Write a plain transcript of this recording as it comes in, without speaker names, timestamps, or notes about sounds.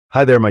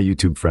Hi there, my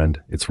YouTube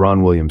friend. It's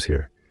Ron Williams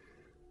here.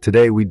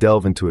 Today, we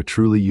delve into a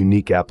truly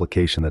unique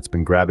application that's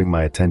been grabbing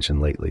my attention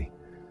lately.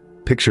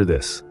 Picture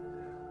this,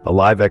 a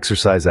live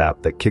exercise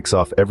app that kicks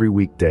off every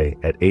weekday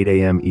at 8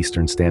 a.m.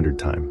 Eastern Standard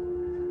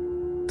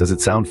Time. Does it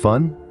sound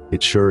fun?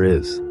 It sure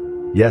is.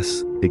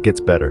 Yes, it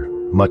gets better,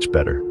 much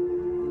better.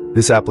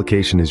 This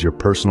application is your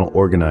personal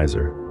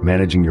organizer,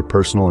 managing your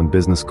personal and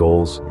business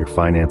goals, your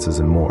finances,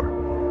 and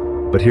more.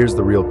 But here's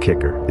the real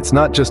kicker. It's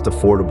not just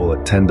affordable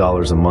at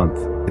 $10 a month,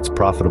 it's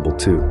profitable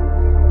too.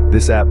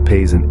 This app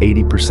pays an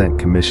 80%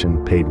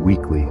 commission paid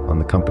weekly on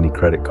the company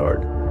credit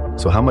card.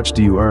 So how much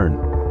do you earn?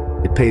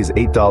 It pays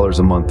 $8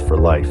 a month for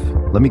life.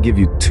 Let me give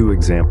you two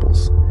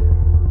examples.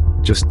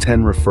 Just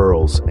 10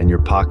 referrals and you're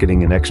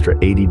pocketing an extra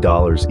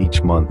 $80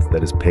 each month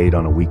that is paid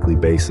on a weekly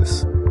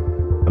basis.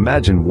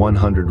 Imagine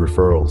 100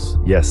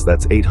 referrals. Yes,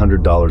 that's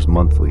 $800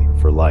 monthly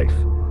for life.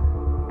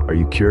 Are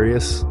you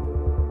curious?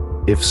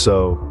 If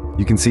so,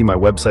 you can see my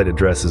website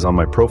address is on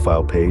my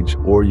profile page,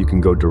 or you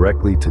can go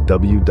directly to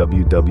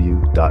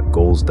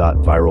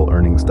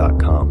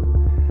www.goals.viralearnings.com.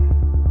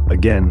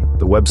 Again,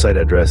 the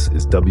website address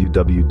is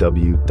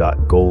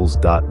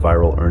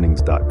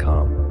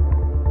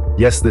www.goals.viralearnings.com.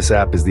 Yes, this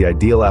app is the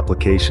ideal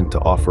application to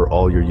offer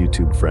all your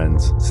YouTube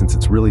friends, since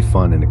it's really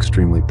fun and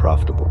extremely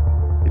profitable.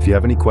 If you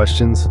have any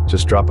questions,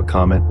 just drop a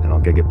comment and I'll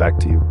get back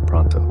to you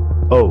pronto.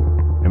 Oh,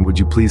 and would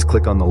you please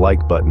click on the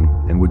like button,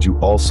 and would you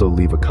also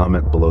leave a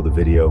comment below the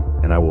video,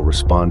 and I will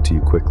respond to you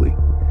quickly.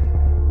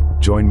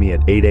 Join me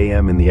at 8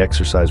 a.m. in the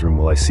exercise room.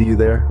 Will I see you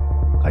there?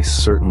 I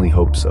certainly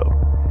hope so.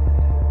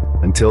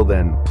 Until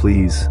then,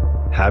 please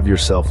have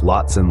yourself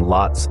lots and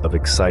lots of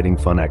exciting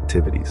fun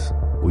activities.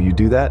 Will you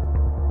do that?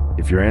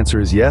 If your answer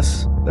is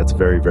yes, that's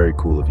very, very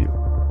cool of you.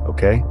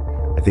 Okay?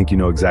 I think you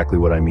know exactly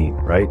what I mean,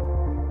 right?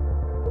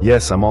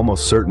 Yes, I'm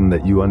almost certain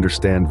that you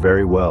understand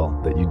very well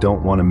that you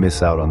don't want to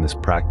miss out on this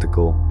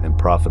practical and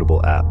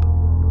profitable app.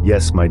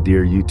 Yes, my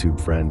dear YouTube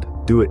friend,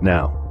 do it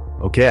now.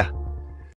 Okay?